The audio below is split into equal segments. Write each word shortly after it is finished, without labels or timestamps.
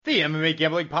The MMA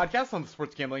Gambling Podcast on the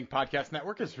Sports Gambling Podcast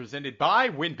Network is presented by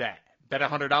WynnBET. Bet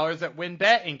 $100 at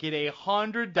WynnBET and get a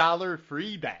 $100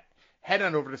 free bet. Head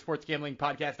on over to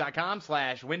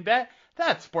sportsgamblingpodcast.com/WynnBET.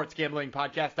 That's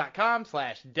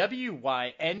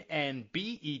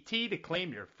sportsgamblingpodcast.com/WYNNBET to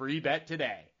claim your free bet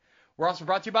today. We're also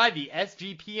brought to you by the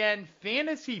SGPN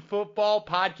Fantasy Football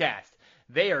Podcast.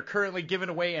 They are currently giving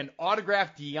away an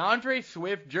autographed DeAndre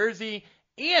Swift jersey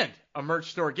and a merch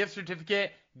store gift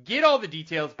certificate. Get all the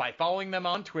details by following them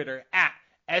on Twitter at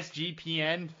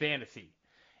SGPN Fantasy.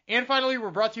 And finally, we're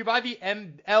brought to you by the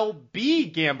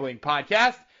MLB Gambling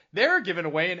Podcast. They're giving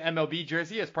away an MLB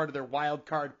jersey as part of their Wild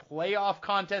Card Playoff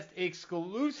contest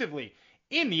exclusively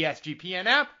in the SGPN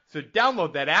app. So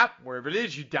download that app wherever it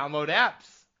is you download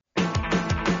apps.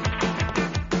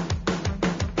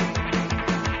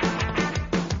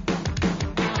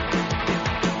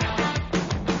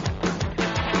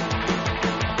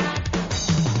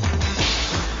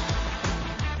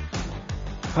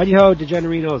 Howdy ho,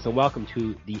 DeGenerinos, and welcome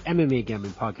to the MMA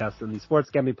Gambling Podcast on the Sports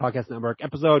Gambling Podcast Network,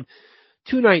 episode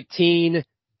 219.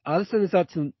 This is out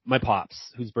to my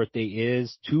pops, whose birthday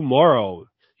is tomorrow.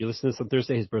 You're listening to this on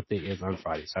Thursday, his birthday is on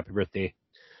Friday, so happy birthday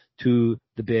to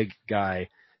the big guy.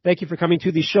 Thank you for coming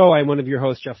to the show. I'm one of your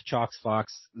hosts, Jeff Chalks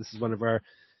Fox. This is one of our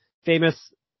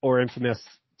famous or infamous,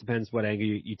 depends what angle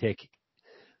you take,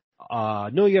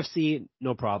 no UFC,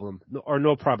 no problem, or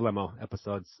no problemo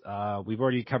episodes. We've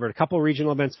already covered a couple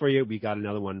regional events for you. We got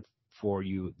another one for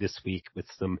you this week with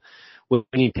some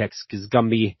winning picks because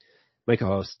Gumby, my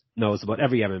co-host, knows about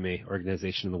every MMA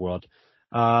organization in the world.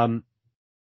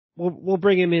 We'll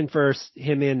bring him in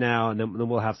now, and then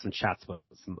we'll have some chats about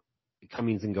some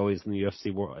comings and goings in the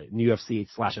UFC world, in the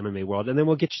UFC/MMA world, and then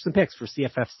we'll get you some picks for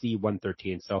CFFC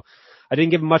 113. So I didn't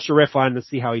give him much to riff on. Let's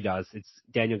see how he does. It's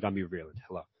Daniel Gumby Vreeland.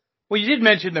 Hello. Well, you did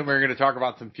mention that we were going to talk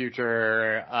about some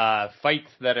future fights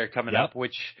that are coming up,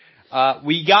 which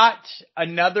we got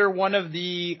another one of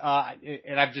the,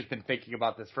 and I've just been thinking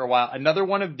about this for a while, another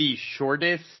one of the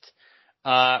shortest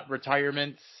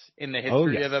retirements in the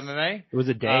history of MMA. It was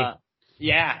a day.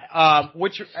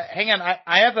 Which, hang on,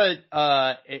 I have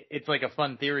it's like a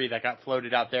fun theory that got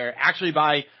floated out there, actually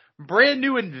by brand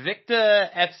new Invicta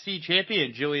FC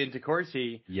champion Jillian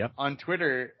DeCourcy on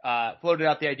Twitter floated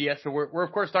out the idea. So we're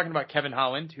of course talking about Kevin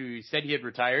Holland, who said he had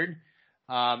retired,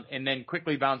 and then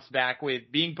quickly bounced back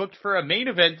with being booked for a main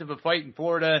event of a fight in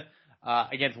Florida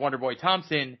against Wonderboy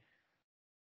Thompson.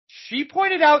 She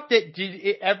pointed out that did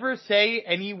it ever say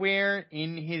anywhere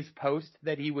in his post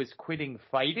that he was quitting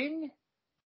fighting?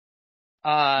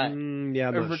 I'm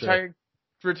not retiring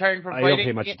from fighting. I don't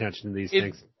pay much attention to these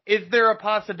things. Is there a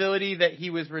possibility that he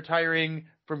was retiring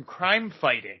from crime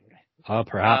fighting?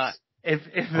 Perhaps.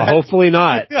 Hopefully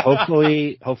not.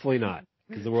 Hopefully not.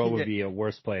 Because the world would be a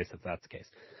worse place if that's the case.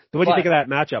 So what do you think of that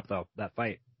matchup, though? That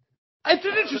fight? It's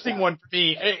an interesting one for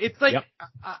me. It's like,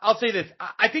 I'll say this.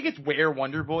 I think it's where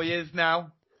Wonderboy is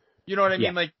now. You know what I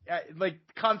mean? Like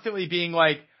constantly being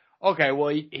like, okay, well,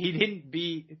 he didn't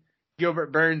beat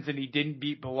Gilbert Burns and he didn't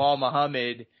beat Bilal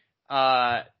Muhammad,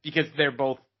 because they're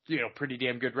both, pretty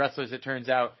damn good wrestlers, it turns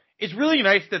out. It's really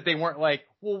nice that they weren't like,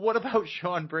 well, what about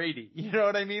Sean Brady? You know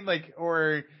what I mean? Like,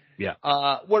 or,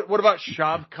 what about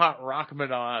Shavkat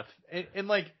Rakhmonov? And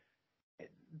like,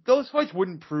 those fights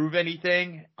wouldn't prove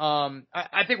anything.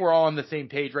 I think we're all on the same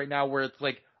page right now where it's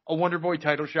like a Wonderboy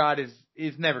title shot is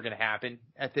never going to happen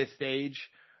at this stage.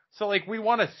 So like, we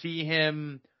want to see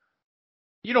him,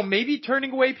 maybe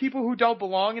turning away people who don't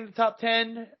belong in the top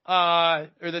 10, or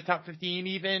the top 15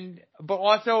 even, but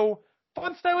also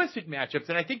fun stylistic matchups.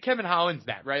 And I think Kevin Holland's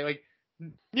that, right? Like,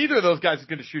 neither of those guys is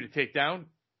going to shoot a takedown.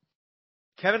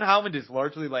 Kevin Holland is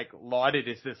largely like lauded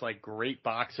as this like great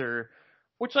boxer,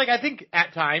 which like I think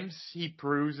at times he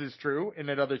proves is true, and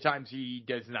at other times he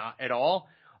does not at all.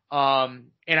 And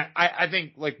I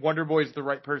think like Wonderboy is the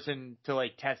right person to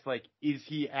like test, like, is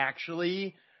he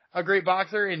actually a great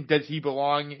boxer, and does he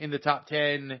belong in the top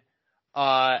 10?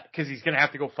 Cause he's going to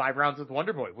have to go 5 rounds with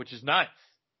Wonderboy, which is nuts.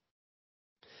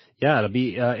 Yeah, it'll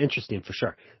be interesting for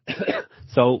sure.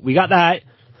 So we got that.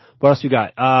 What else we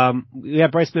got? We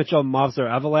have Bryce Mitchell, Movsar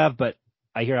Evelev, but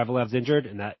I hear Evelev's injured,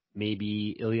 and that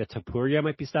maybe Ilya Topuria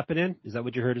might be stepping in. Is that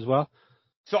what you heard as well?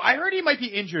 So I heard he might be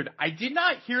injured. I did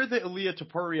not hear the Ilya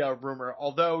Topuria rumor,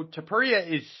 although Topuria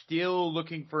is still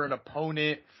looking for an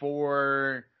opponent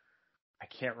for, I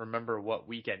can't remember what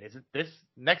weekend. Is it this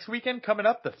next weekend coming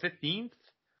up, the 15th?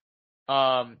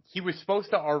 He was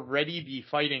supposed to already be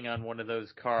fighting on one of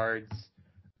those cards.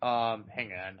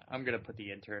 Hang on. I'm going to put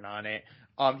the intern on it.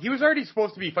 He was already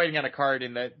supposed to be fighting on a card,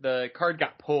 and the card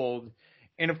got pulled.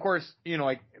 And of course,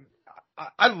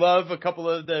 I love a couple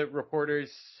of the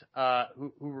reporters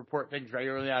who report things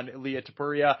regularly on Ilia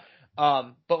Topuria,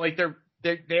 but like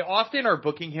they often are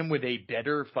booking him with a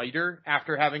better fighter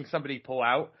after having somebody pull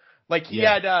out. Like he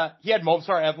had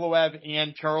Movsar Evloev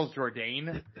and Charles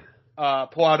Jourdain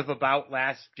pull out of a bout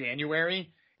last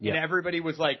January, and everybody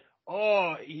was like,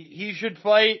 "Oh, he should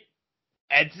fight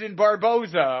Edson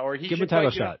Barboza, or he give him should a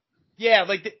title fight, shot." Yeah,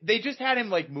 like they just had him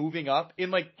like moving up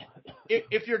in like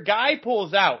if your guy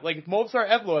pulls out, like if Movsar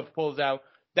Evloev pulls out,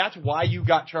 that's why you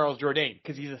got Charles Jourdain,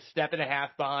 because he's a step and a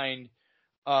half behind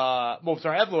Movsar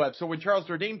Evloev. So when Charles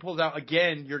Jourdain pulls out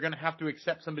again, you're going to have to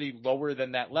accept somebody lower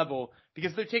than that level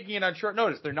because they're taking it on short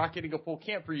notice. They're not getting a full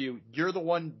camp for you. You're the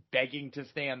one begging to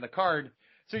stay on the card.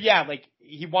 So yeah, like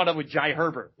he wound up with Jai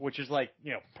Herbert, which is like,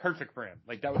 perfect for him.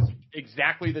 Like that was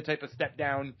exactly the type of step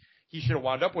down he should have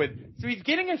wound up with. So he's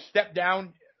getting a step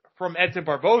down from Edson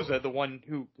Barboza, the one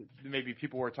who maybe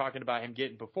people were talking about him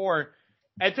getting before.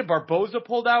 Edson Barboza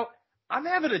pulled out. I'm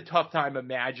having a tough time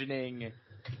imagining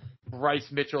Bryce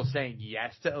Mitchell saying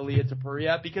yes to Ilia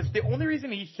Topuria, because the only reason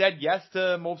he said yes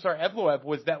to Movsar Evloev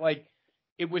was that like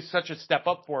it was such a step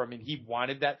up for him and he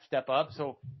wanted that step up.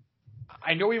 So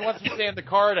I know he wants to stay on the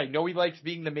card. I know he likes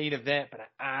being the main event, but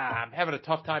I'm having a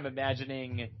tough time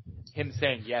imagining him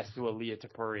saying yes to Ilia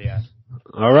Topuria.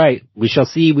 All right. We shall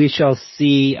see. Well,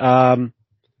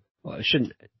 I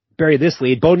shouldn't bury this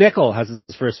lead. Bo Nickel has his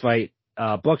first fight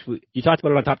booked. You talked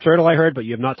about it on Top Turtle, I heard, but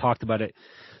you have not talked about it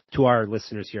to our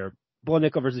listeners here. Bo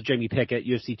Nickel versus Jamie Pickett,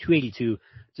 UFC 282,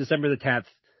 December the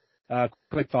 10th.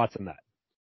 Quick thoughts on that.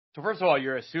 So first of all,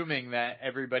 you're assuming that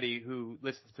everybody who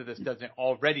listens to this doesn't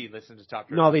already listen to Top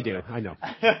Turtle. No, they do. I know.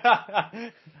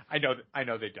 I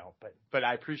know they don't, but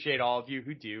I appreciate all of you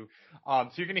who do. So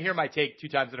you're going to hear my take 2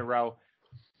 times in a row.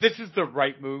 This is the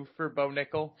right move for Bo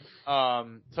Nickel.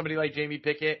 Somebody like Jamie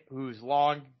Pickett, who's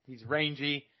long, he's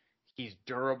rangy, he's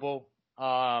durable.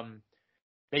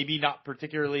 Maybe not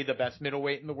particularly the best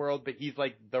middleweight in the world, but he's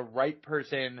like the right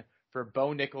person for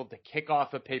Bo Nickel to kick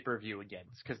off a pay-per-view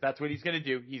against, because that's what he's going to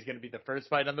do. He's going to be the first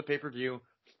fight on the pay-per-view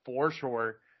for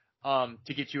sure,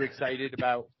 to get you excited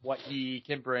about what he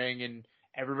can bring, and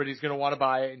everybody's going to want to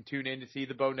buy it and tune in to see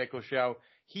the Bo Nickel show.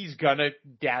 He's going to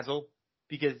dazzle,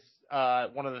 because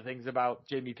one of the things about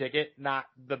Jamie Pickett, not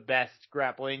the best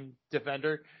grappling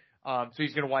defender, so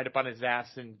he's going to wind up on his ass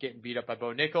and getting beat up by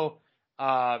Bo Nickel.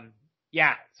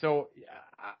 So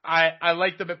I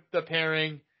like the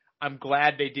pairing. I'm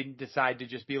glad they didn't decide to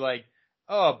just be like,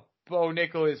 oh, Bo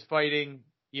Nickel is fighting,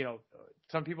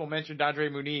 some people mentioned Andre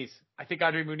Muniz. I think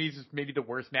Andre Muniz is maybe the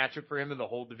worst matchup for him in the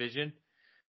whole division.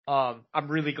 I'm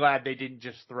really glad they didn't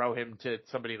just throw him to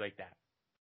somebody like that.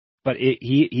 But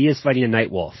he is fighting a Night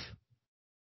Wolf.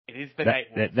 It is the Night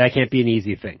Wolf. That can't be an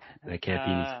easy thing. That can't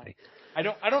be an easy thing.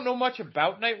 I don't know much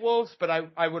about Night Wolves, but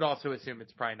I would also assume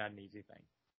it's probably not an easy thing.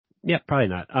 Yeah, probably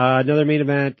not. Another main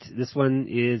event. This one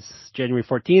is January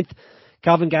 14th.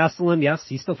 Calvin Gastelum, yes,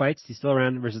 he still fights. He's still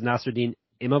around versus Nasruddin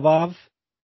Imavov.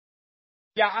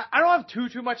 Yeah, I don't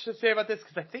have too much to say about this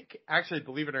because I think, actually,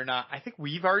 believe it or not, I think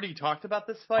we've already talked about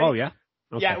this fight. Oh, yeah?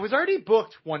 Okay. Yeah, it was already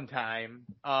booked one time.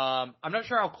 I'm not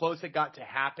sure how close it got to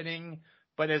happening,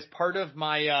 but as part of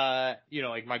my,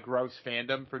 my gross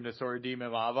fandom for Nasruddin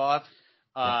Imavov,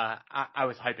 I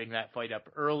was hyping that fight up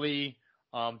early.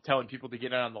 Telling people to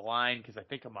get it on the line because I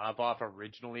think Imavov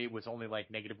originally was only like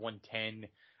 -110.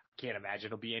 Can't imagine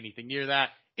it'll be anything near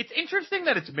that. It's interesting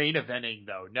that it's main eventing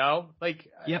though. No,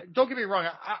 don't get me wrong.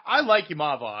 I like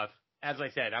Imavov. As I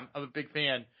said, I'm a big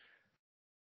fan.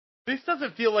 This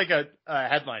doesn't feel like a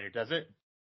headliner, does it?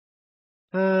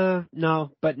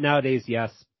 No, but nowadays,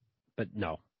 yes. But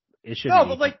no, it should.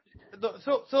 No, but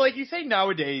so like you say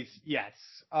nowadays, yes.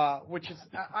 Which is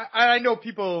I know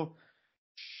people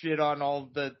shit on all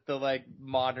the like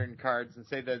modern cards and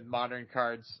say that modern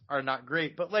cards are not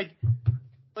great, but like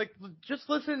just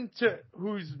listen to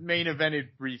who's main evented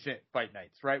recent fight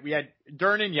nights, right? We had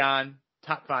Dern and Jan,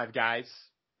 top 5 guys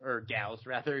or gals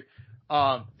rather.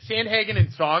 Sandhagen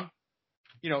and Song,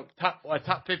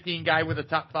 top 15 guy with a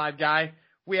top 5 guy.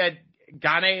 We had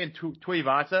Gane and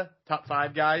Tuivasa, top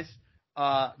 5 guys.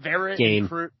 Vera and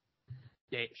Cruz.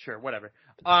 Yeah, sure, whatever.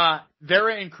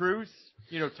 Vera and Cruz,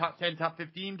 top 10, top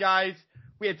 15 guys.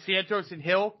 We had Santos and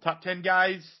Hill, top 10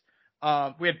 guys.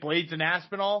 We had Blades and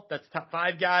Aspinall, that's top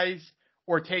 5 guys.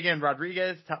 Ortega and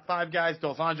Rodriguez, top 5 guys.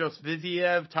 Dos Anjos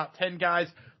Viziev, top 10 guys.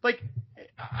 Like,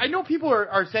 I know people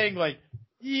are saying like,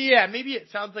 yeah, maybe it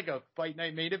sounds like a fight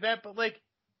night main event, but like,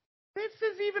 This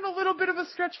is even a little bit of a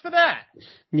stretch for that.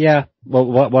 Yeah, well,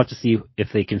 we'll have to see if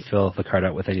they can fill the card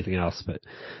out with anything else, but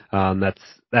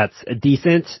that's a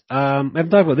decent. I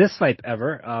haven't talked about this fight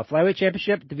ever. Flyweight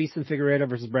Championship, Deiveson Figueiredo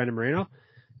versus Brandon Moreno.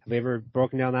 Have we ever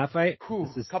broken down that fight?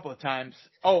 This is a couple of times.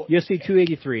 Oh, UFC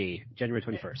 283, January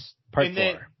 21st, part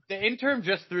 4. The interim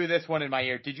just threw this one in my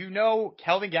ear. Did you know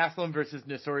Kelvin Gastelum versus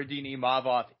Nassourdine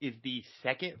Imavov is the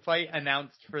second fight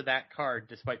announced for that card,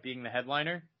 despite being the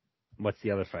headliner? What's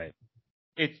the other fight?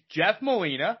 It's Jeff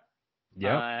Molina,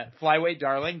 flyweight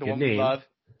darling, the Good one name. we love,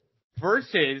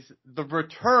 versus the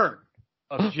return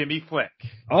of Jimmy Flick.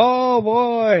 Oh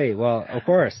boy! Well, of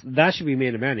course that should be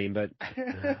main eventing, but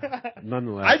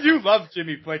nonetheless, I do love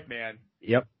Jimmy Flick, man.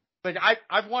 Yep. Like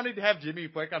I've wanted to have Jimmy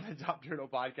Flick on the Top Turtle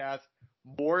podcast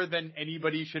more than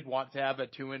anybody should want to have a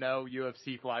 2-0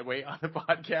 UFC flyweight on the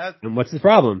podcast. And what's the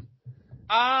problem?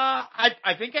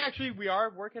 I think actually we are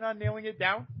working on nailing it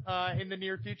down in the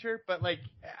near future, but like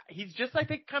he's just I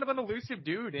think kind of an elusive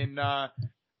dude, and I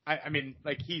mean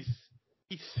like he's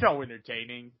so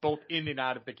entertaining both in and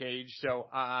out of the cage. So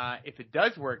if it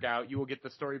does work out, you will get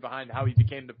the story behind how he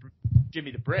became the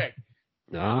Jimmy the Brick.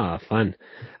 Ah, fun.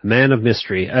 A man of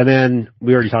mystery. And then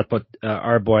we already talked about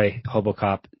our boy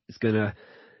Hobocop is gonna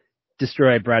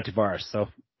destroy Brad Tavares. So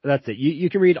that's it. You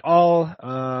can read all.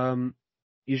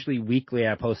 Usually weekly,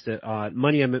 I post it on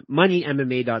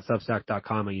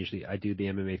moneymma.substack.com. I do the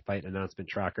MMA fight announcement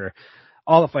tracker.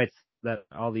 All the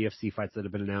UFC fights that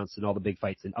have been announced and all the big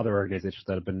fights in other organizations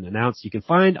that have been announced, you can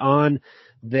find on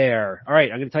there. All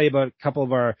right. I'm going to tell you about a couple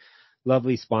of our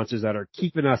lovely sponsors that are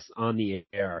keeping us on the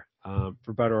air,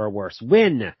 for better or worse.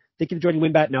 Win. Thank you for joining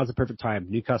WinBet. Now's the perfect time.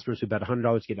 New customers who bet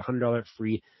 $100 get a $100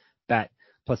 free bet.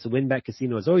 Plus, the WinBet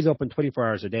Casino is always open 24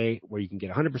 hours a day, where you can get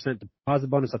 100% deposit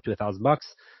bonus up to $1,000.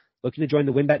 Looking to join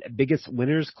the WinBet Biggest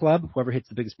Winners Club? Whoever hits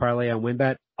the biggest parlay on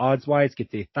WinBet, odds-wise,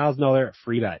 gets a $1,000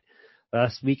 free bet.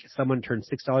 Last week, someone turned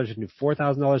 $6 into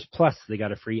 $4,000, plus they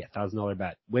got a free $1,000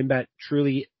 bet. WinBet,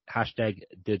 truly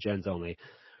 #Degens only.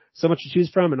 So much to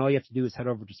choose from, and all you have to do is head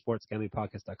over to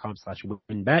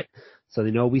sportsgamblingpodcast.com/winbet so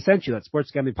they know we sent you. That's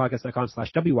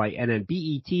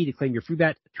sportsgamblingpodcast.com/WYNNBET to claim your free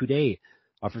bet today.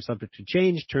 Offer subject to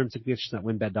change. Terms and conditions at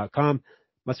winbet.com.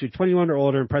 Must be 21 or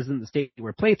older and present in the state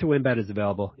where playthrough WinBet is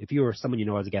available. If you or someone you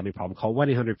know has a gambling problem, call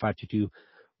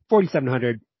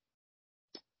 1-800-522-4700.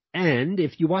 And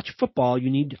if you watch football, you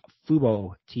need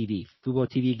Fubo TV. Fubo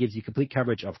TV gives you complete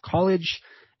coverage of college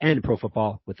and pro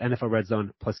football with NFL Red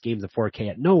Zone plus games of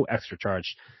 4K at no extra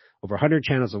charge. Over 100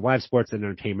 channels of live sports and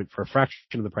entertainment for a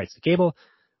fraction of the price of cable.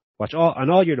 Watch on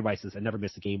all your devices and never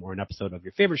miss a game or an episode of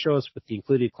your favorite shows with the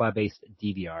included cloud-based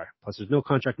DVR. Plus, there's no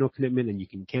contract, no commitment, and you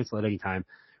can cancel at any time.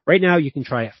 Right now, you can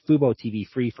try Fubo TV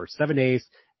free for 7 days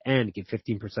and get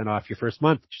 15% off your first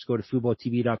month. Just go to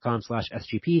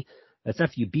FuboTV.com/SGP. That's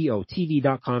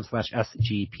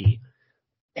FUBOTV.com/SGP.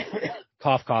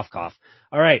 Cough, cough, cough.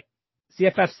 All right.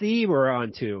 CFFC, we're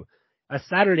on to a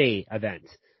Saturday event.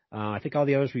 I think all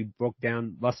the others we broke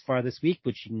down thus far this week,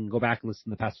 which you can go back and listen to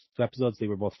the past 2 episodes. They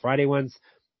were both Friday ones.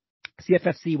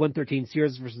 CFFC 113,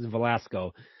 Sears versus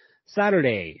Velasco.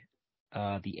 Saturday,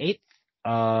 the 8th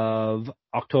of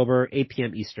October, 8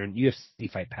 p.m. Eastern, UFC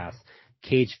Fight Pass,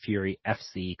 Cage Fury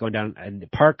FC, going down in the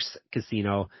Parks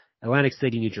Casino, Atlantic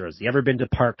City, New Jersey. Ever been to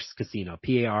Parks Casino?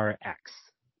 PARX.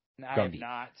 I have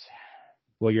not.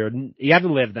 Well, you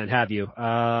haven't lived then, have you?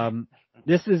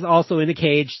 This is also in a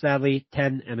cage, sadly.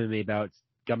 10 MMA bouts.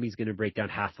 Gumby's going to break down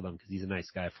half of them because he's a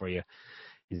nice guy for you.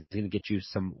 He's going to get you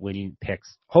some winning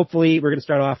picks. Hopefully, we're going to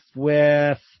start off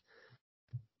with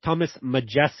Thomas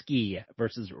Majeski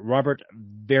versus Robert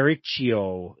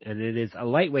Vericchio. And it is a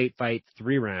lightweight fight,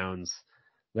 3 rounds.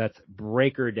 Let's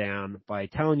break her down by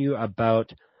telling you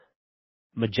about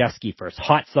Majeski first.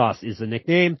 Hot Sauce is the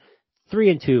nickname.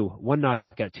 3-2, 1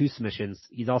 knockout, 2 submissions.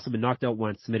 He's also been knocked out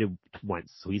once, submitted once.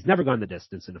 So he's never gone the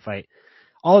distance in a fight.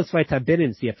 All his fights have been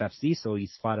in CFFC, so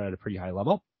he's fought at a pretty high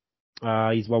level.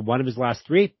 He's won 1 of his last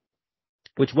 3,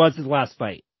 which was his last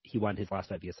fight. He won his last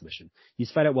fight via submission.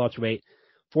 He's fought at welterweight,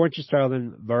 4 inches taller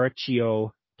than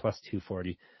Vericchio, plus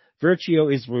 240. Vericchio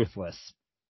is ruthless.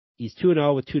 He's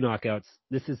 2-0 with 2 knockouts.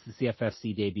 This is the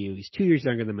CFFC debut. He's 2 years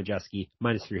younger than Majeski,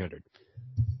 minus 300.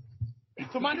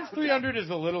 So minus 300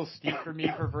 is a little steep for me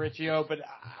for Vericchio, but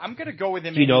I'm going to go with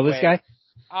him. Do you know this guy?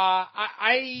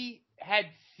 I had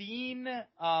seen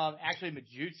actually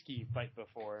Majewski fight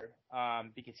before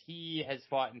because he has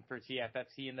fought for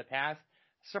CFFC in the past.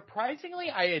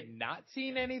 Surprisingly, I had not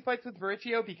seen any fights with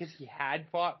Vericchio because he had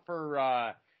fought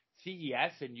for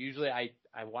CES, and usually I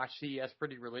watch CES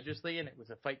pretty religiously, and it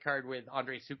was a fight card with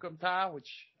Andre Sukumta,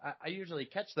 which I usually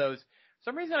catch those.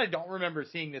 some reason I don't remember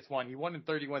seeing this one. He won in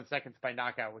 31 seconds by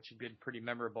knockout, which had been pretty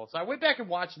memorable. So I went back and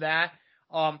watched that.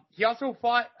 He also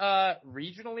fought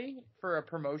regionally for a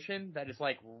promotion that is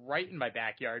like right in my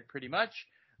backyard, pretty much.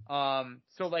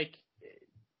 So like,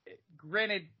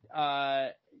 granted,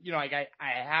 like I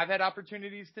have had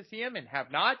opportunities to see him and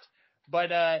have not,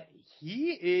 but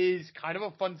he is kind of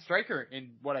a fun striker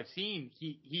in what I've seen.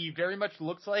 He very much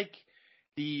looks like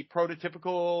the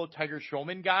prototypical Tiger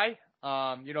Schulman guy.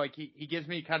 Like he gives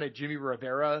me kind of Jimmy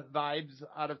Rivera vibes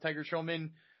out of Tiger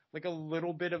Schulman. Like a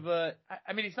little bit of I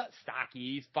mean, he's not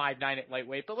stocky. He's 5'9" at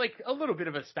lightweight, but like a little bit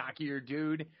of a stockier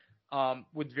dude,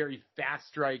 with very fast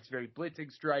strikes, very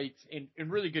blitzing strikes,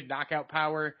 and really good knockout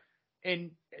power.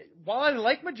 And while I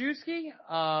like Majewski,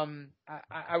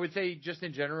 I would say just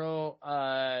in general,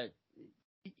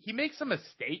 he makes some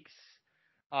mistakes.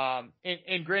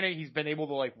 And granted, he's been able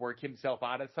to like work himself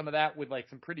out of some of that with like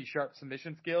some pretty sharp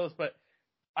submission skills, but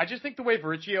I just think the way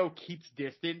Vericchio keeps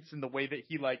distance and the way that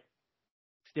he like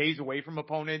stays away from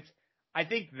opponents, I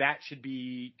think that should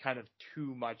be kind of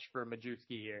too much for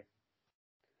Majewski here.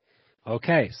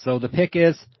 Okay, so the pick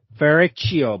is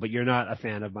Vericchio, but you're not a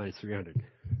fan of minus 300.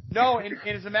 No, and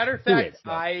as a matter of fact,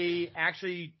 I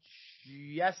actually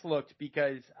just looked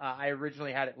because I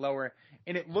originally had it lower,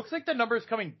 and it looks like the number is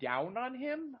coming down on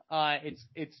him.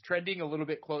 It's trending a little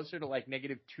bit closer to like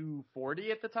negative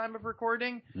 240 at the time of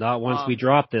recording. Not once we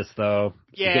drop this, though.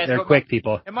 Yeah, get there quick,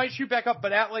 people. It might shoot back up,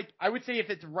 but at like I would say if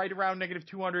it's right around negative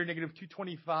 200, negative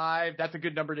 225, that's a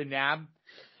good number to nab.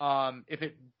 If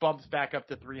it bumps back up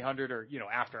to 300, or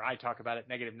after I talk about it,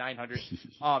 negative 900,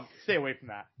 stay away from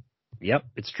that. Yep,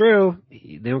 it's true.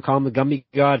 They don't call him the Gummy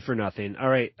God for nothing. All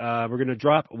right, we're going to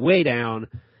drop way down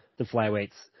the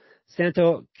flyweights.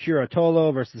 Santo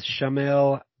Curatolo versus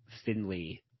Shamil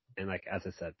Finley. And like, as I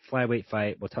said, flyweight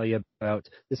fight. We'll tell you about.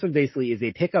 This one basically is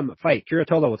a pick'em fight.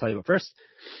 Curatolo, we'll tell you about first.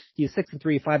 He's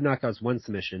 6-3, 5 knockouts, 1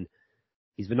 submission.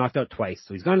 He's been knocked out twice.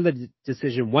 So he's gone to the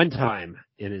decision 1 time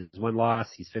in his 1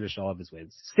 loss. He's finished all of his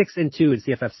wins. 6-2 in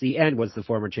CFFC and was the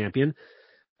former champion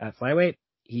at flyweight.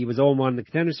 He was 0-1 in the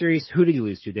Contender Series. Who did he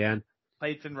lose to, Dan?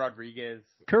 Clayton Rodriguez.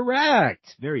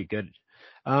 Correct. Very good.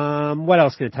 What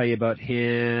else can I tell you about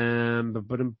him?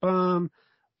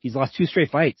 He's lost 2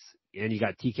 straight fights, and he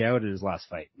got TK out in his last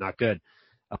fight. Not good.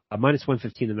 Minus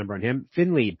 115, the number on him.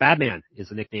 Finley, Badman is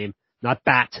the nickname. Not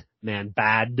Batman,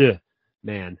 Bad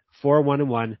Man.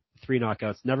 4-1-1, 3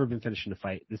 knockouts. Never been finished in a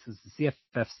fight. This is the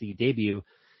CFFC debut.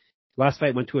 Last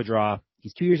fight went to a draw.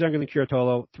 He's 2 years younger than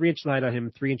Curatolo, 3-inch light on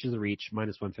him, 3 inches of reach,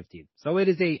 minus 115. So it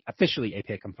is officially a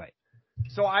pick'em fight.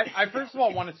 So I first of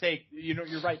all want to say, you're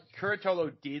right.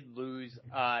 Curatolo did lose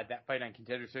that fight on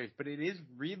Contender Series, but it is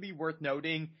really worth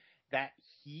noting that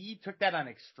he took that on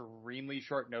extremely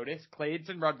short notice.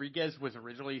 Clayton Rodriguez was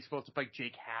originally supposed to fight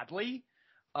Jake Hadley,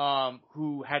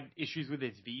 who had issues with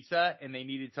his visa, and they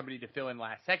needed somebody to fill in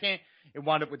last second. It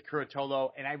wound up with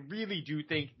Curatolo, and I really do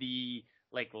think the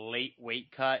late weight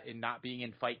cut and not being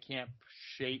in fight camp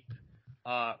shape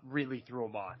really threw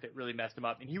him off. It really messed him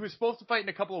up. And he was supposed to fight in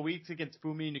a couple of weeks against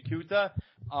Fumi Nakuta,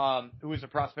 who was a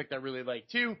prospect I really like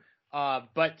too.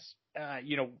 But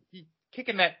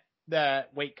kicking the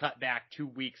weight cut back 2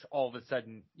 weeks, all of a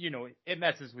sudden, it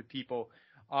messes with people.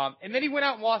 And then he went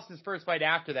out and lost his first fight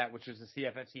after that, which was the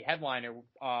CFFC headliner,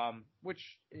 which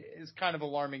is kind of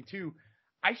alarming too.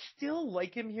 I still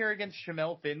like him here against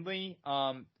Shamil Finley.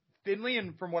 Finley,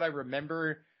 and from what I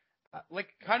remember,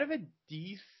 kind of a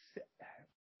decent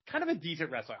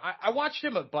wrestler. I watched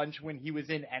him a bunch when he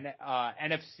was in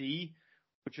NFC,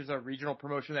 which is a regional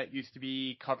promotion that used to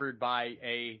be covered by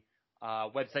a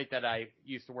website that I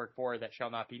used to work for that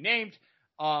shall not be named.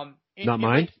 Not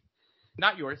mine?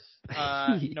 Not yours.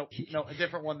 No, a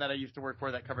different one that I used to work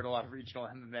for that covered a lot of regional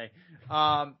MMA.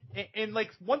 And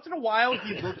once in a while,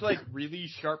 he looked like really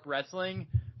sharp wrestling.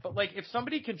 But if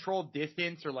somebody controlled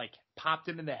distance or popped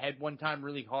him in the head one time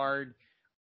really hard,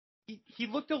 he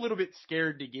looked a little bit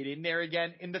scared to get in there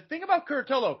again. And the thing about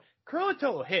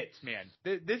Curatolo hits, man.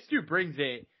 This dude brings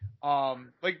it.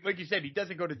 Like you said, he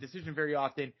doesn't go to decision very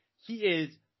often. He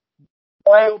is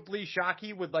wildly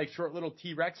shocky with short little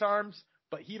T-Rex arms,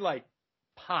 but he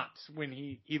pops when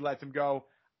he lets him go.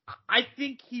 I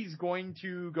think he's going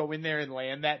to go in there and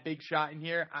land that big shot in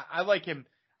here. I like him.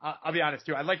 I'll be honest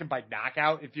too. I like him by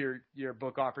knockout. If your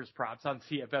book offers props on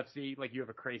CFFC, you have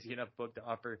a crazy enough book to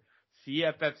offer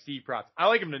CFFC props. I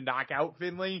like him to knock out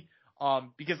Finley,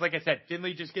 because like I said,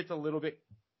 Finley just gets a little bit.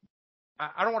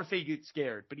 I don't want to say he gets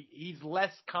scared, but he's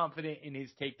less confident in his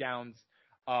takedowns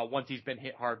once he's been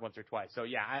hit hard once or twice. So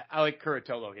yeah, I like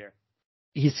Curatolo here.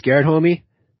 He's scared, homie.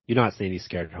 You're not saying he's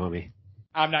scared, homie.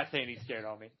 I'm not saying he's scared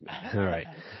of me. All right.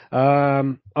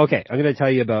 Okay, I'm going to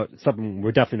tell you about something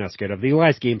we're definitely not scared of, the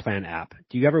Elias Game Plan app.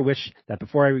 Do you ever wish that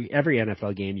before every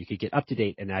NFL game you could get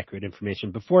up-to-date and accurate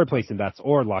information before placing bets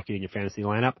or locking in your fantasy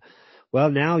lineup? Well,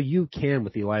 now you can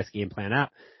with the Elias Game Plan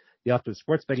app, the ultimate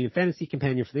sports betting and fantasy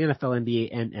companion for the NFL,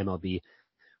 NBA, and MLB.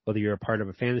 Whether you're a part of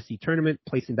a fantasy tournament,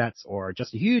 placing bets, or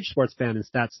just a huge sports fan and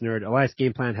stats nerd, Elias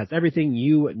Game Plan has everything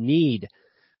you need.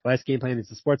 Elias Game Plan is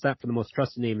the sports app for the most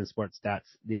trusted name in sports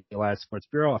stats. The Elias Sports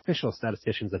Bureau, official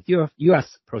statisticians of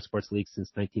U.S. pro sports leagues since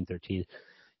 1913.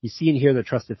 You see and hear the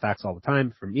trusted facts all the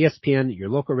time from ESPN, your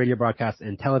local radio broadcasts,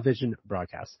 and television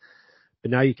broadcasts. But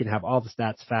now you can have all the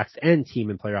stats, facts, and team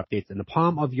and player updates in the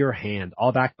palm of your hand,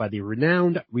 all backed by the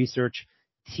renowned research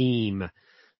team.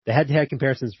 The head-to-head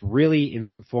comparisons really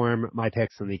inform my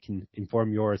picks, and they can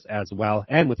inform yours as well.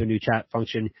 And with their new chat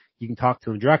function, you can talk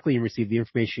to them directly and receive the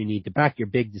information you need to back your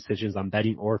big decisions on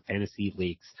betting or fantasy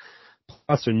leagues.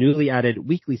 Plus, their newly added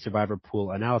weekly survivor pool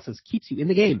analysis keeps you in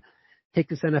the game. Take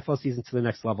this NFL season to the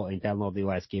next level and download the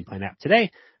Elias Game Plan app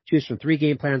today. Choose from 3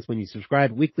 game plans when you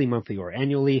subscribe weekly, monthly, or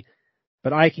annually.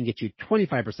 But I can get you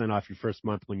 25% off your first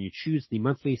month when you choose the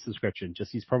monthly subscription.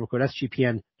 Just use promo code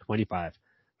SGPN25.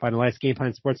 Find Elias Game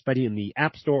Plan Sports Betting in the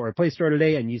App Store or Play Store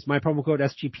today and use my promo code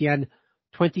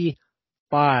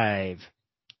SGPN25.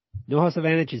 No House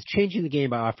Advantage is changing the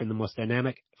game by offering the most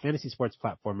dynamic fantasy sports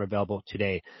platform available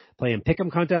today. Play in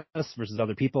pick'em contests versus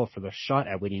other people for the shot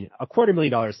at winning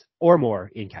 $250,000 or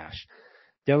more in cash.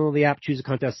 Download the app, choose a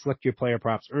contest, select your player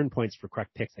props, earn points for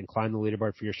correct picks, and climb the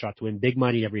leaderboard for your shot to win big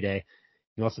money every day. You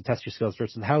can also test your skills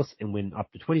versus the house and win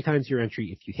up to 20 times your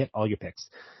entry if you hit all your picks.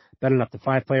 Bet on up to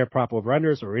 5-player prop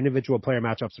over-unders or individual player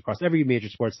matchups across every major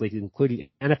sports league, including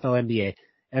NFL, NBA,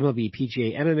 MLB,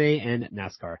 PGA, MMA, and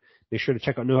NASCAR. Make sure to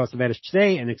check out No House Advantage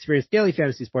today and experience daily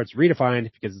fantasy sports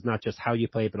redefined, because it's not just how you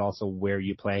play, but also where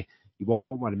you play. You won't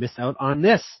want to miss out on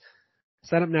this.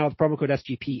 Sign up now with promo code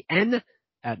SGPN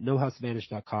at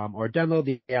nohouseadvantage.com or download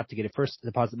the app to get a first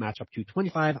deposit match up to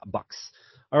 $25.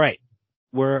 All right.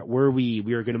 Where were we?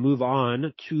 We are going to move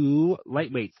on to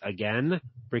lightweights again.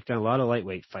 Break down a lot of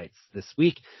lightweight fights this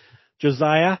week.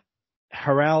 Josiah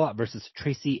Harrell versus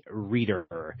Tracy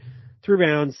Reeder. 3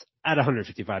 rounds at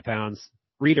 155 pounds.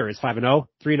 Reeder is 5-0,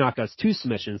 3 knockouts, 2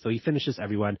 submissions, so he finishes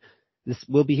everyone. This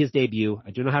will be his debut.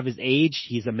 I do not have his age.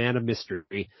 He's a man of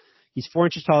mystery. He's 4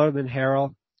 inches taller than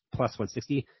Harrell, plus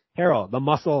 160. Harrell, the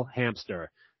muscle hamster.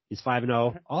 He's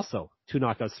 5-0, also 2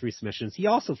 knockouts, 3 submissions. He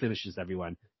also finishes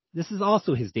everyone. This is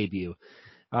also his debut.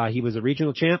 He was a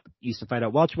regional champ. He used to fight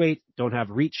at welterweight. Don't have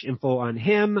reach info on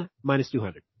him. Minus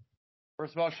 200.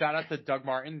 First of all, shout out to Doug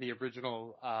Martin, the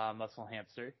original muscle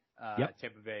hamster. Yep.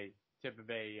 Tampa Bay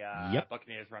Yep.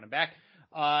 Buccaneers running back.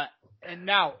 And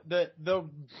now the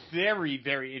very,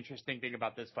 very interesting thing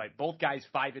about this fight, both guys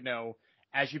 5-0,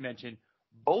 as you mentioned.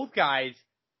 Both guys,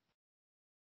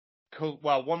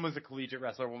 one was a collegiate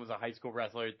wrestler, one was a high school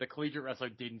wrestler. The collegiate wrestler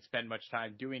didn't spend much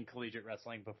time doing collegiate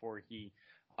wrestling before he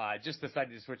just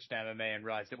decided to switch to MMA and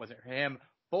realized it wasn't for him.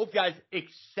 Both guys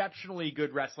exceptionally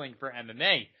good wrestling for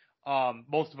MMA.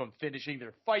 Most of them finishing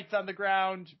their fights on the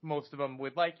ground, most of them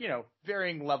with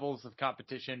varying levels of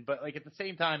competition, but at the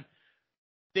same time,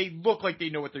 they look like they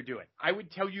know what they're doing. I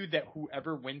would tell you that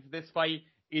whoever wins this fight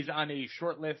is on a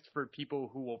short list for people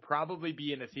who will probably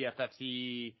be in a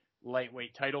CFFC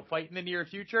lightweight title fight in the near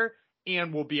future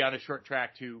and will be on a short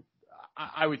track to,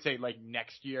 I would say,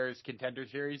 next year's Contender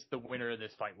Series. The winner of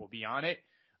this fight will be on it.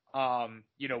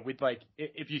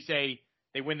 If you say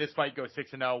they win this fight, go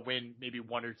 6-0, win maybe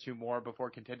 1 or 2 more before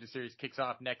Contender Series kicks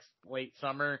off next late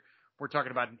summer, we're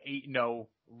talking about an 8-0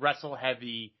 wrestle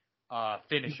heavy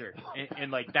finisher.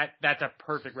 and that's a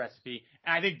perfect recipe.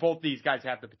 And I think both these guys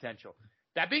have the potential.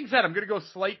 That being said, I'm going to go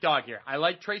slight dog here. I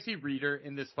like Tracy Reeder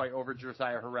in this fight over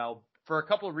Josiah Harrell for a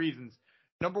couple of reasons.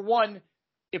 Number one,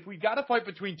 if we got a fight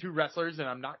between 2 wrestlers, and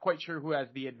I'm not quite sure who has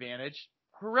the advantage,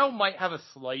 Harrell might have a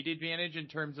slight advantage in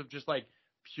terms of just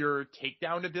pure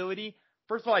takedown ability.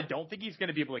 First of all, I don't think he's going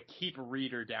to be able to keep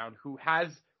Reeder down, who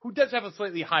does have a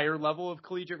slightly higher level of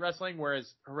collegiate wrestling,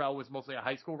 whereas Harrell was mostly a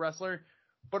high school wrestler.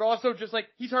 But also just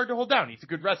he's hard to hold down. He's a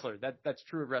good wrestler. That's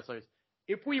true of wrestlers.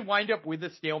 If we wind up with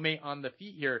a stalemate on the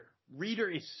feet here, Reeder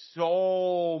is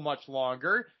so much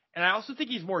longer, and I also think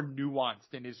he's more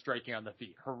nuanced in his striking on the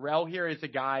feet. Harrell here is a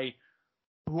guy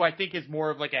who I think is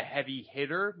more of a heavy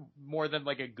hitter, more than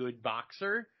a good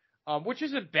boxer, which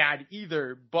isn't bad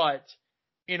either, but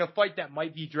in a fight that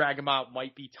might be drag him out,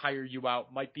 might be tire you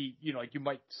out, might be, you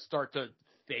might start to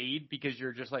fade because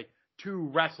you're just 2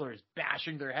 wrestlers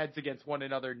bashing their heads against one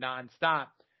another nonstop.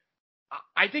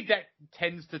 I think that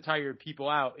tends to tire people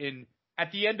out. And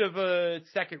at the end of a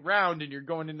second round and you're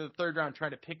going into the third round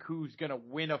trying to pick who's going to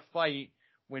win a fight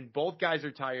when both guys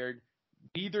are tired,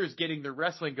 neither's getting their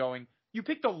wrestling going, you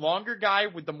pick the longer guy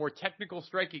with the more technical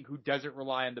striking who doesn't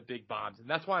rely on the big bombs. And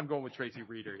that's why I'm going with Tracy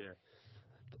Reeder here.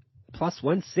 Plus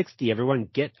 160. Everyone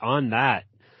get on that.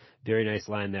 Very nice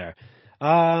line there.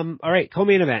 All right,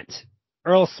 co-main event.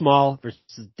 Earl Small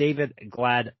versus David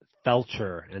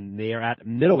Gladfelter, and they are at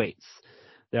middleweights.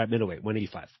 They're at middleweight,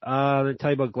 185. Let me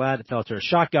tell you about Gladfelter.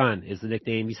 Shotgun is the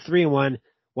nickname. He's 3-1,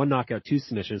 1 knockout, 2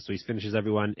 submissions, so he finishes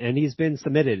everyone, and he's been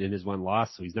submitted in his 1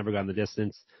 loss, so he's never gone the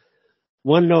distance.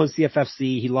 1-0 in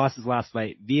CFFC. He lost his last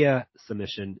fight via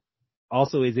submission.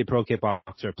 Also is a pro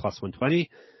kickboxer, plus 120.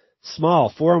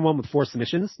 Small, 4-1 with 4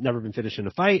 submissions, never been finished in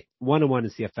a fight. 1-1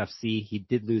 in CFFC. He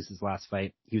did lose his last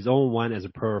fight. He was 0-1 as a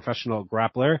professional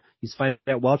grappler. He's fighting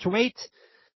at welterweight.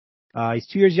 He's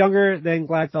 2 years younger than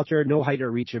Gladfelter. No height or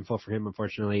reach info for him,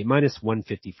 unfortunately. Minus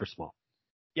 150 for Small.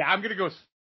 Yeah, I'm going to go.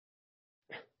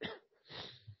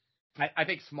 I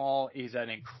think Small is an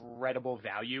incredible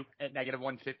value at negative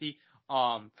 150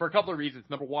 for a couple of reasons.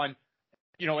 Number one,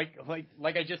 you know,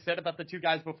 like I just said about the 2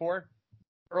 guys before,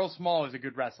 Earl Small is a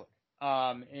good wrestler,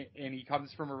 and he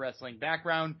comes from a wrestling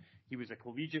background. He was a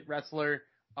collegiate wrestler.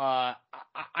 I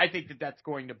think that that's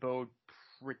going to bode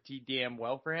pretty damn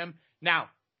well for him. Now,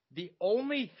 the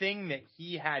only thing that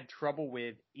he had trouble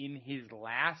with in his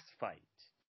last fight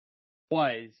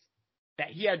was that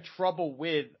he had trouble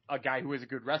with a guy who was a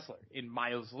good wrestler in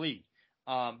Miles Lee.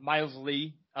 Miles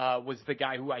Lee was the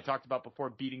guy who I talked about before,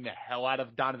 beating the hell out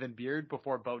of Donovan Beard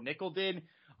before Bo Nickel did,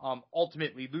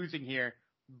 ultimately losing here.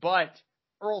 But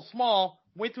Earl Small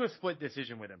went to a split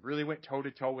decision with him, really went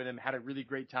toe-to-toe with him, had a really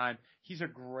great time. He's a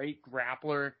great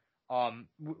grappler.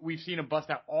 We've seen him bust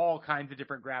out all kinds of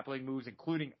different grappling moves,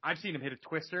 including I've seen him hit a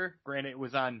twister. Granted, it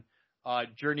was on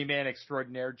journeyman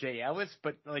extraordinaire Jay Ellis,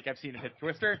 but like I've seen him hit a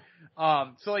twister.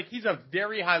 So like he's a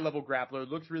very high-level grappler,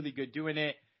 looks really good doing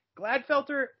it.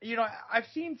 Gladfelter, you know, I've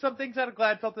seen some things out of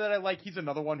Gladfelter that I like. He's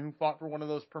another one who fought for one of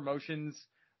those promotions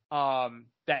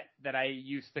that I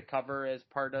used to cover as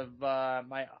part of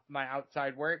my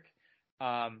outside work.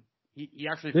 He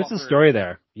actually. There's a story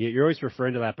there. You're always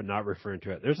referring to that, but not referring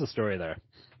to it. There's a story there.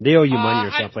 They owe you money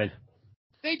or something.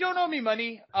 They don't owe me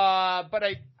money, but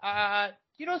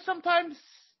you know, sometimes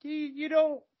you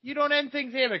don't end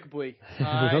things amicably.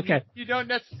 Okay. You don't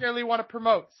necessarily want to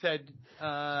promote said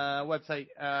website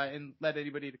and let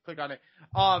anybody to click on it.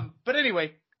 But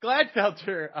anyway,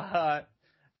 Gladfelter.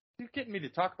 You're getting me to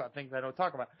talk about things I don't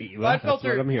talk about. Well, Gladfelter, that's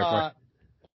what I'm here for.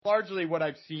 Largely what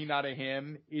I've seen out of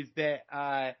him is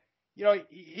that, you know,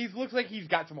 he looks like he's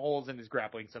got some holes in his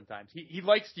grappling sometimes. He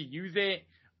likes to use it,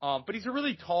 but he's a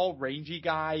really tall, rangy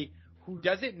guy who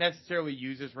doesn't necessarily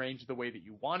use his range the way that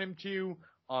you want him to.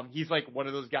 He's like one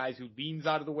of those guys who leans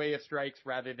out of the way of strikes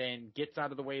rather than gets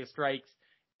out of the way of strikes.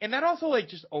 And that also like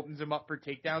just opens him up for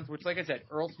takedowns, which like I said,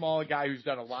 Earl Small, a guy who's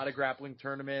done a lot of grappling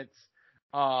tournaments,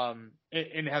 and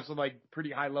have some like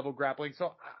pretty high level grappling.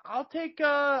 So I'll take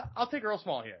Earl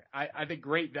Small here. I think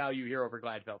great value here over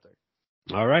Gladfelter.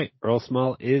 All right. Earl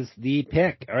Small is the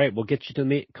pick. All right. We'll get you to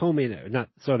the co-main.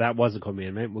 That was a co-main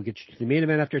event. We'll get you to the main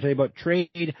event after I tell you about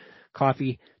Trade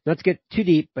Coffee. Not to get too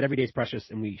deep, but every day is precious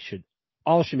and we should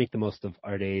make the most of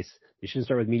our days. You shouldn't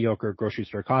start with mediocre grocery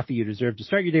store coffee. You deserve to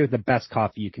start your day with the best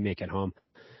coffee you can make at home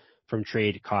from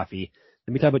Trade Coffee.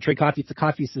 Let me talk about Trade Coffee. It's a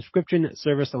coffee subscription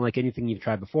service unlike anything you've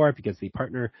tried before because they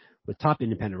partner with top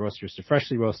independent roasters to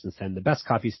freshly roast and send the best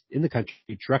coffees in the country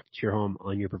direct to your home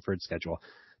on your preferred schedule.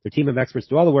 Their team of experts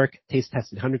do all the work, taste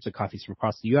tested hundreds of coffees from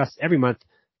across the U.S. every month,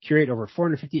 curate over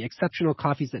 450 exceptional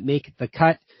coffees that make the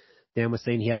cut. Dan was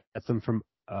saying he had some from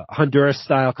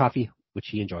Honduras-style coffee, which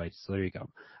he enjoyed. So there you go.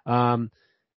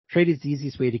 Trade is the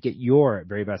easiest way to get your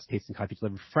very best tasting coffee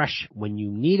delivered fresh when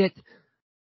you need it.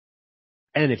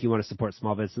 And if you want to support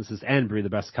small businesses and brew the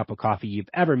best cup of coffee you've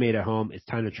ever made at home, it's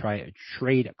time to try a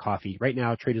Trade Coffee. Right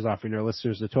now, Trade is offering their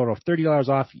listeners a total of $30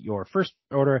 off your first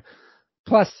order,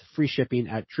 plus free shipping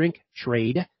at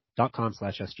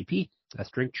drinktrade.com/SGP.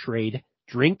 That's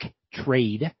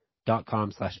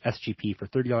drinktrade.com/SGP for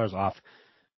 $30 off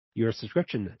your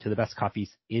subscription to the best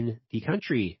coffees in the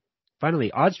country.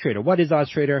 Finally, OddsTrader. What is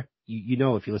OddsTrader? You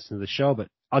know if you listen to the show, but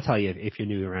I'll tell you if you're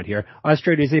new around here.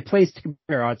 OddsTrader is a place to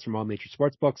compare odds from all major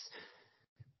sports books.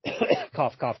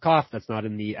 Cough, cough, cough. That's not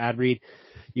in the ad read.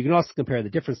 You can also compare the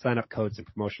different sign-up codes and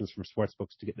promotions from sports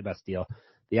books to get the best deal.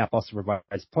 The app also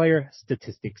provides player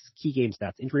statistics, key game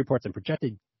stats, injury reports, and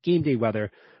projected game day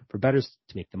weather for bettors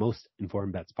to make the most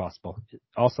informed bets possible. It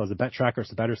also has a bet tracker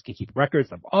so bettors can keep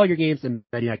records of all your games and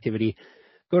betting activity.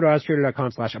 Go to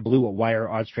oddstrader.com/Blue Wire.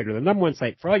 OddsTrader, the #1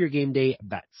 site for all your game day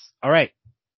bets. All right.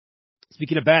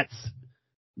 Speaking of bets,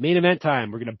 main event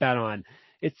time. We're going to bet on.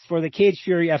 It's for the Cage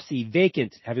Fury FC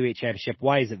vacant heavyweight championship.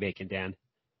 Why is it vacant, Dan?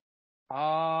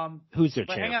 Who's their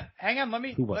champ? Hang on. Let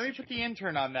me put the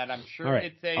intern on that. I'm sure right.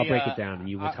 it's a. I'll break it down and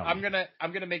you will tell me.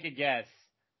 I'm gonna make a guess.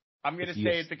 I'm gonna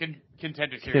say it's a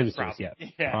contender series. Probably.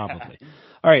 Yeah, probably.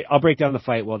 All right, I'll break down the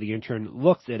fight while the intern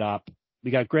looks it up.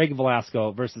 We got Greg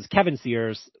Velasco versus Kevin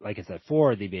Sears. Like I said,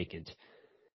 for the vacant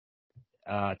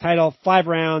title.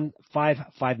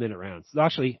 5-minute rounds.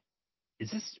 Actually,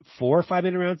 is this 4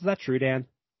 5-minute rounds? Is that true, Dan?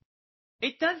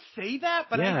 It does say that,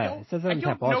 but it says that on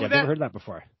Tapology. I've never heard that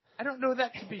before. I don't know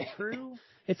that to be true.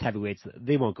 It's heavyweights.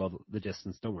 They won't go the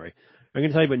distance. Don't worry. I'm going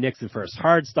to tell you about Nixon first.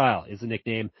 Hard Style is the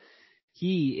nickname.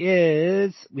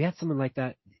 We had someone like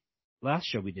that last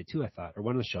show we did too, I thought, or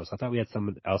one of the shows. I thought we had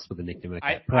someone else with a nickname like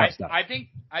that. Perhaps not. I think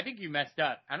you messed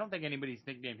up. I don't think anybody's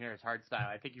nickname here is Hard Style.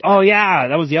 I think you. Oh yeah,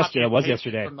 that was yesterday. It was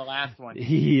yesterday. From the last one.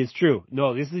 He is true.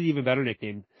 No, this is an even better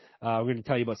nickname. We're going to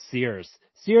tell you about Sears.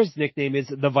 Sears' nickname is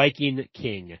the Viking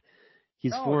King.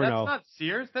 He's 4-0. That's not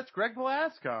Sears. That's Greg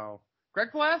Velasco.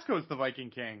 Greg Velasco is the Viking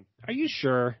King. Are you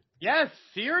sure? Yes,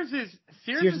 Sears is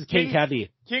King Kevy.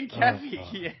 King Kevy.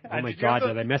 Yeah. Oh my God,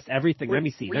 did I miss everything? Let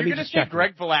me see. Were you going to say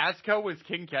Greg Velasco was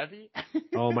King Kevy?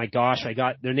 Oh my gosh, I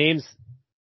got their names.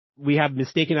 We have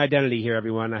mistaken identity here,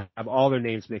 everyone. I have all their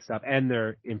names mixed up and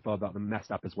their info about them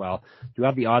messed up as well. Do you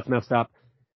have the odds messed up?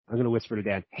 I'm going to whisper to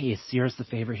Dan, hey, is Sears the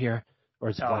favorite here? Or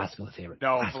is Velasco the favorite?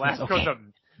 No,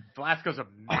 Velasco's a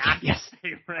massive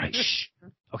favorite. Right, shh.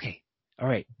 Okay. All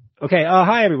right. Okay.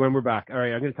 Hi, everyone. We're back. All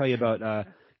right. I'm going to tell you about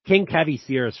King Kevy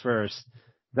Sears first.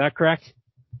 Is that correct?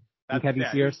 King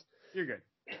Kevy Sears? You're good.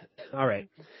 All right.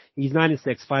 He's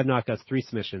 9-6, 5 knockouts, 3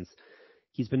 submissions.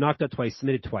 He's been knocked out twice,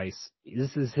 submitted twice.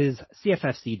 This is his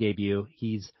CFFC debut.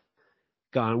 He's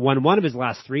won one of his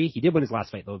last 3. He did win his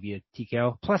last fight, though, via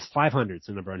TKO. Plus 500's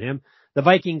the number on him. The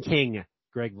Viking King,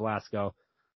 Greg Velasco.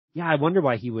 Yeah, I wonder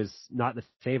why he was not the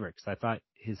favorite, because I thought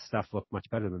his stuff looked much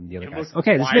better than the other guys.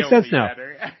 Okay, this makes sense now.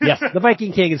 Yes, the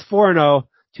Viking King is 4-0,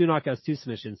 2 knockouts, 2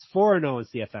 submissions, 4-0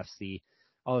 in CFFC.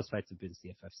 All his fights have been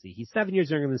CFFC. He's 7 years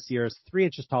younger than Sears, 3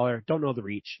 inches taller, don't know the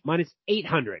reach, minus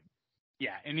 800.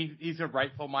 Yeah, and he's a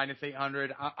rightful minus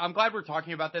 800. I'm glad we're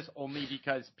talking about this only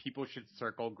because people should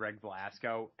circle Greg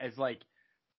Velasco as like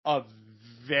a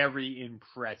very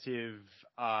impressive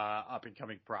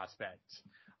up-and-coming prospect.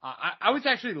 I was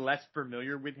actually less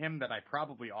familiar with him than I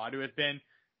probably ought to have been.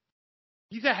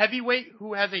 He's a heavyweight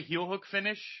who has a heel hook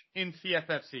finish in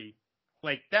CFFC.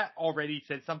 Like, that already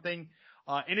says something.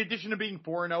 In addition to being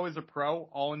 4-0 as a pro,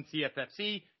 all in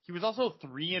CFFC, he was also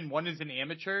 3-1 as an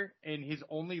amateur, and his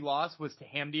only loss was to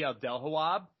Hamdi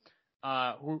Abdelhawab,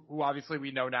 who obviously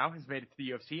we know now has made it to the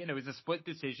UFC, and it was a split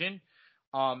decision.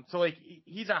 So, like,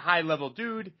 he's a high-level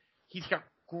dude. He's got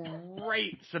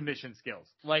great submission skills,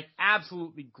 like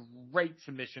absolutely great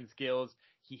submission skills.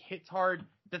 He hits hard.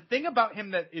 The thing about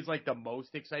him that is like the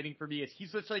most exciting for me is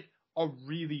he's just like a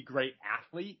really great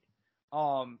athlete.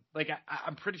 Like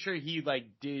I'm pretty sure he like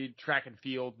did track and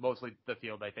field, mostly the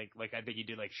field. I think he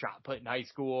did like shot put in high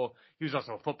school. He was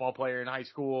also a football player in high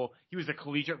school. He was a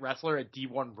collegiate wrestler at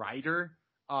D1 Rider,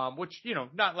 which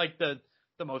not like the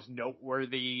most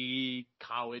noteworthy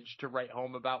college to write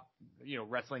home about,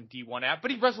 wrestling D1 at, but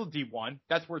he wrestled D1.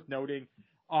 That's worth noting.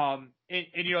 And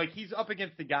like he's up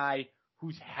against a guy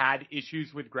who's had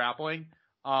issues with grappling.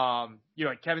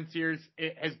 Like Kevin Sears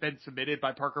has been submitted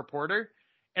by Parker Porter,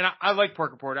 and I like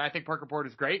Parker Porter. I think Parker Porter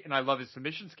is great, and I love his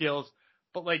submission skills.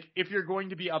 But like, if you're going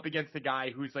to be up against a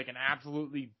guy who's like an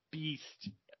absolutely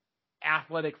beast,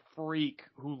 athletic freak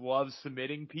who loves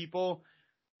submitting people,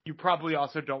 you probably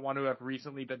also don't want to have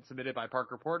recently been submitted by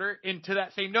Parker Porter. And to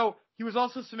that same note, he was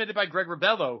also submitted by Greg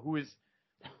Rebello, who is,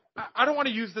 I don't want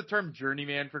to use the term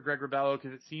journeyman for Greg Rebello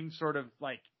because it seems sort of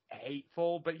like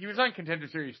hateful, but he was on Contender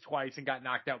Series twice and got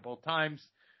knocked out both times.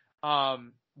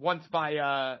 Once by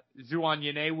Zuan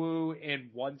Yenewu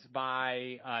and once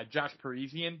by Josh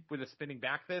Parisian with a spinning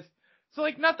back fist. So,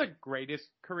 like, not the greatest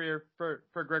career for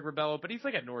Greg Rebello, but he's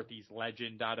like a Northeast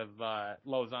legend out of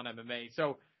Lausanne MMA.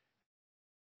 So,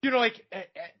 like,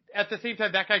 at the same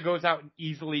time, that guy goes out and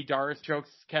easily Doris chokes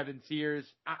Kevin Sears.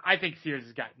 I think Sears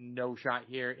has got no shot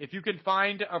here. If you can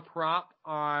find a prop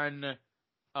on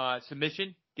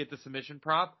submission, get the submission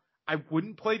prop. I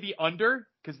wouldn't play the under,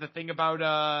 because the thing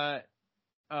about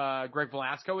Greg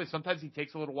Velasco is sometimes he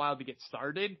takes a little while to get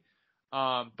started.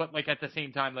 But, like, at the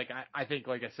same time, like, I think,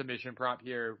 like, a submission prop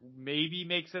here maybe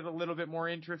makes it a little bit more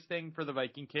interesting for the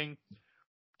Viking King.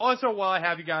 Also, while I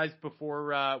have you guys,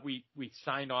 before we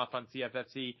sign off on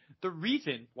CFFC, the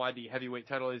reason why the heavyweight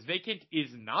title is vacant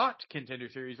is not Contender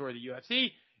Series or the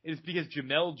UFC. It is because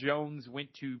Jamel Jones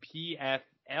went to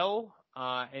PFL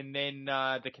and then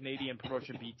the Canadian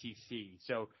promotion BTC.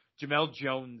 So Jamel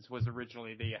Jones was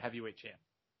originally the heavyweight champ.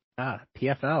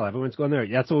 PFL. Everyone's going there.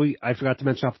 That's what I forgot to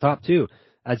mention off the top too.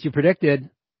 As you predicted,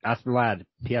 Aspen Ladd,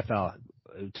 PFL.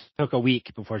 It took a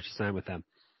week before she signed with them.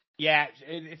 Yeah,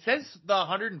 it says the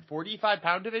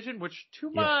 145-pound division, which to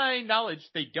my knowledge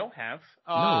they don't have.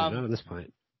 No, not at this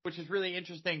point. Which is really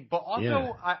interesting. But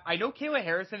also, I know Kayla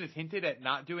Harrison has hinted at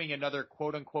not doing another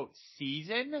quote-unquote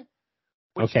season,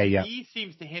 which to me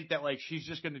seems to hint that like she's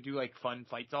just going to do like fun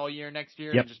fights all year next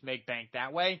year and just make bank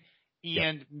that way.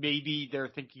 And maybe they're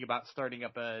thinking about starting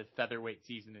up a featherweight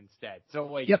season instead. So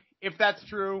like, if that's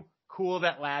true, cool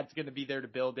that Ladd's going to be there to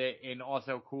build it, and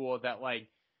also cool that like,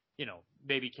 you know,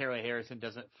 maybe Kayla Harrison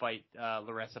doesn't fight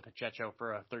Larissa Pacheco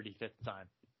for a 35th time.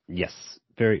 Yes,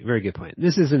 very, very good point.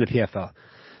 This isn't a PFL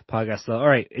podcast, though. All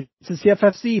right, it's a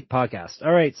CFFC podcast.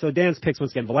 All right, so Dan's picks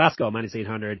once again: Velasco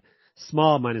 -800,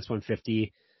 Small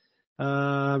 -150,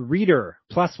 Reader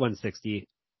 +160,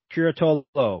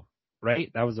 Curatolo.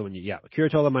 Right, that was the one.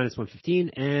 Curatolo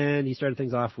 -115, and he started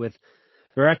things off with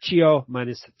Verrecchio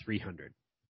 -300.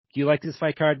 Do you like this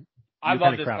fight card? I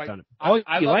love this fight.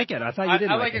 You like it? I thought you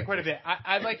didn't. I like it quite a bit.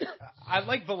 I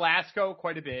like Velasco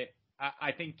quite a bit.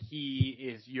 I think he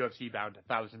is UFC bound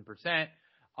 1,000%.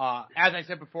 As I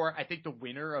said before, I think the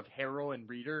winner of Harrell and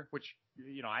Reader, which,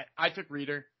 you know, I took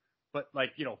Reader, but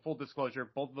like, you know, full disclosure,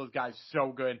 both of those guys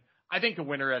so good. I think the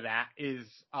winner of that is,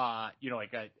 you know,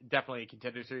 like definitely a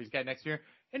Contender Series guy next year.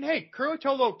 And hey,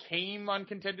 Curatolo came on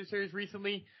Contender Series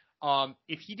recently.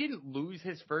 If he didn't lose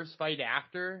his first fight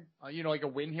after, you know, like a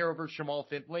win here over Shamal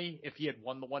Findlay, if he had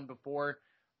won the one before,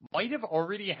 might have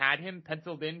already had him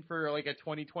penciled in for like a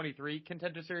 2023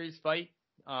 Contender Series fight.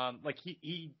 Like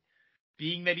he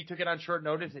being that he took it on short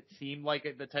notice, it seemed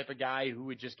like the type of guy who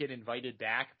would just get invited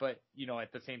back. But, you know,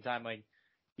 at the same time, like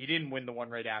he didn't win the one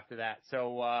right after that.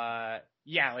 So,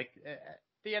 yeah, like at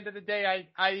the end of the day,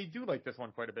 I do like this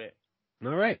one quite a bit.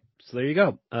 All right. So there you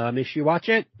go. Make sure you watch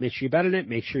it. Make sure you bet on it.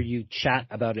 Make sure you chat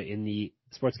about it in the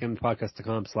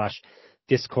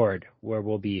sportsgamblingpodcast.com/Discord, where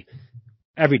we'll be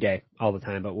every day, all the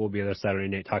time, but we'll be there Saturday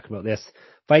night talking about this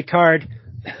fight card.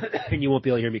 And you won't be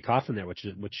able to hear me coughing there, which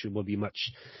will be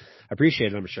much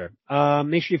appreciated, I'm sure.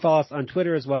 Make sure you follow us on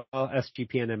Twitter as well.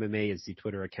 SGPN MMA is the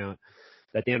Twitter account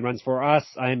that Dan runs for us.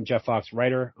 I'm Jeff Fox,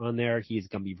 writer on there. He's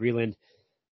Gumby Vreeland.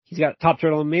 He's got Top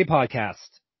Turtle MMA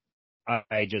podcast.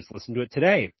 I just listened to it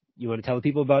today. You want to tell the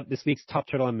people about this week's Top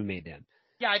Turtle MMA, Dan?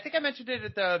 Yeah, I think I mentioned it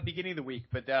at the beginning of the week,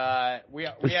 but we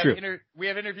have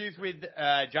interviews with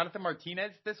Jonathan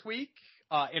Martinez this week,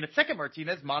 and a second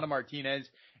Martinez, Mana Martinez,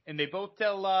 and they both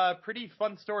tell pretty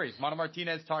fun stories. Mana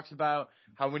Martinez talks about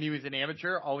how when he was an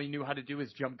amateur, all he knew how to do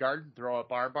was jump guard and throw up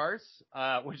bars,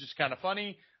 which is kind of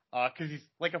funny because he's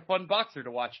like a fun boxer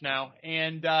to watch now.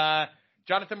 And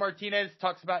Jonathan Martinez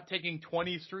talks about taking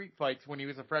 20 street fights when he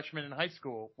was a freshman in high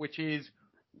school, which is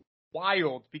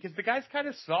wild because the guy's kind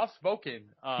of soft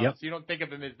spoken. So you don't think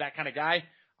of him as that kind of guy.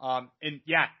 And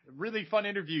yeah, really fun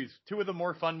interviews. Two of the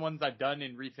more fun ones I've done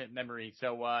in recent memory.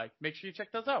 So, make sure you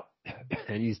check those out.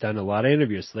 And he's done a lot of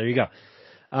interviews. So there you go.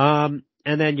 And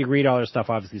then you can read all our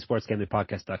stuff, obviously,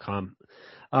 sportsgamblingpodcast.com.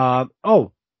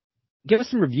 Give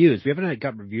us some reviews. We haven't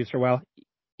got reviews for a while.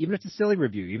 Even if it's a silly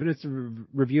review, even if it's a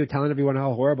review telling everyone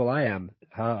how horrible I am,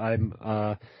 how I'm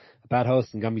a bad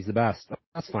host and Gumby's the best.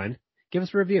 That's fine. Give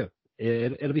us a review.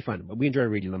 It'll be fun. We enjoy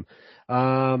reading them.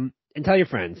 And tell your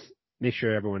friends. Make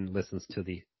sure everyone listens to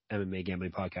the MMA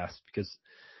Gambling Podcast because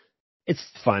it's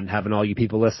fun having all you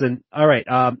people listen. All right.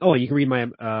 You can read my,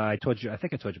 I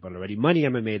think I told you about it already.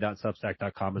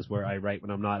 moneymma.substack.com is where I write when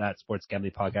I'm not at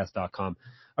sportsgamblingpodcast.com.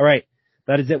 All right.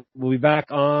 That is it. We'll be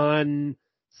back on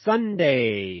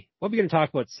Sunday. What are we going to talk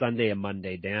about Sunday and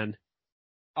Monday, Dan?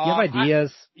 Do you have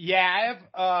ideas? I have,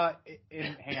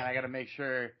 hang on. I got to make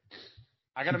sure.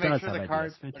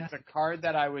 The card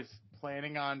that I was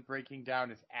planning on breaking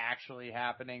down is actually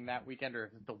happening that weekend, or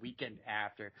is it the weekend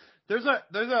after? There's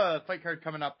a fight card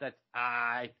coming up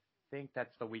I think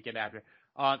that's the weekend after.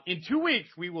 In 2 weeks,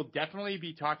 we will definitely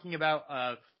be talking about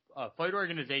a fight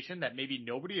organization that maybe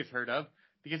nobody has heard of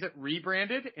because it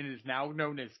rebranded and is now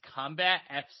known as Combat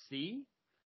FC.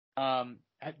 Have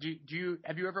you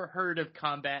ever heard of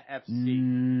Combat FC?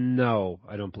 No,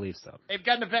 I don't believe so. They've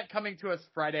got an event coming to us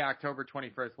Friday, October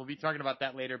 21st. We'll be talking about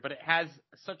that later, but it has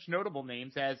such notable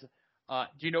names as, do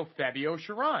you know Fabio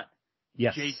Charant?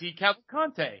 Yes. JC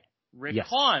Cavalcante, Rick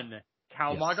Hahn,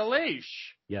 Cal Magalhaes.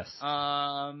 Yes.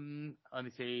 Let me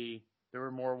see. There were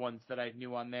more ones that I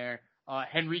knew on there.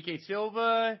 Henrique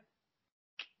Silva.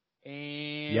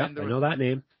 And I know that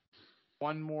name.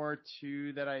 One more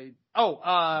too that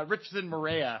Richardson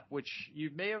Morea, which you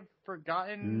may have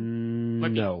forgotten.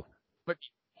 No. But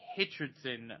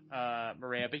Richardson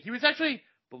Morea. But he was actually,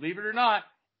 believe it or not,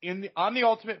 on the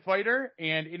Ultimate Fighter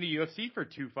and in the UFC for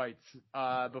 2 fights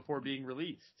before being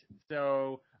released.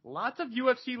 So lots of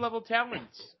UFC level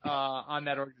talents on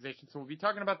that organization. So we'll be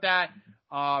talking about that.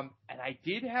 And I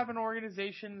did have an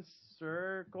organization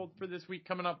circled for this week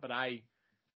coming up, but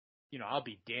I'll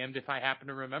be damned if I happen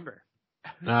to remember.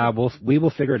 We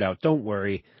will figure it out. Don't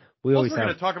worry. We're going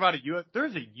to talk about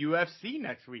there's a UFC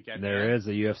next weekend. There is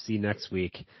a UFC next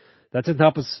week. That doesn't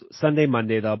help us Sunday,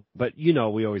 Monday, though. But, we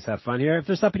always have fun here. If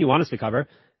there's something you want us to cover,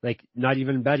 like not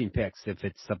even betting picks, if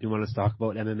it's something you want us to talk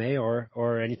about MMA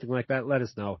or anything like that, let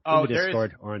us know in the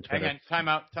Discord or on Twitter. Hang on,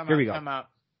 time out.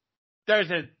 There's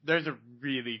a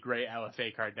really great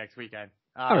LFA card next weekend.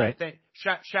 All right.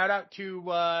 Shout out to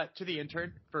the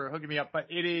intern for hooking me up, but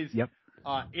it is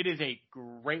a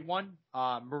great one.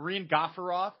 Marine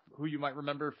Gaffarov, who you might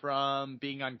remember from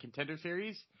being on Contender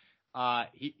Series.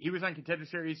 He was on Contender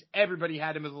Series. Everybody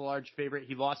had him as a large favorite.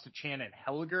 He lost to Chan and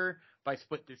Helger by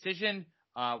split decision,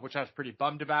 which I was pretty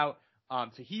bummed about. So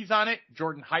he's on it.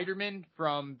 Jordan Heiderman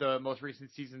from the most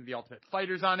recent season of The Ultimate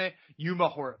Fighter's on it. Yuma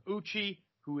Horiguchi,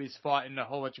 who has fought in a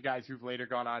whole bunch of guys who've later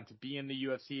gone on to be in the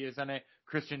UFC, is on it.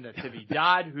 Christian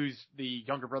Natividad, who's the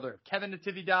younger brother of Kevin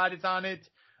Natividad, is on it.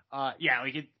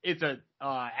 It's a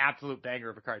absolute banger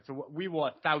of a card. So we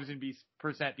will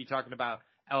 1,000% be talking about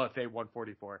LFA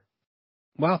 144.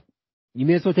 Well, you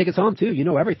may as well take us home too. You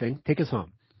know everything. Take us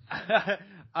home. Hang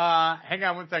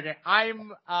on one second.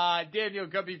 I'm Daniel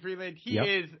Gubby Freeland. He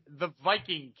is the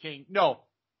Viking King. No,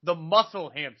 the Muscle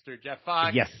Hamster, Jeff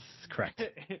Fox. Yes, correct.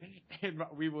 And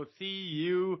we will see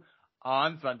you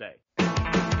on Sunday.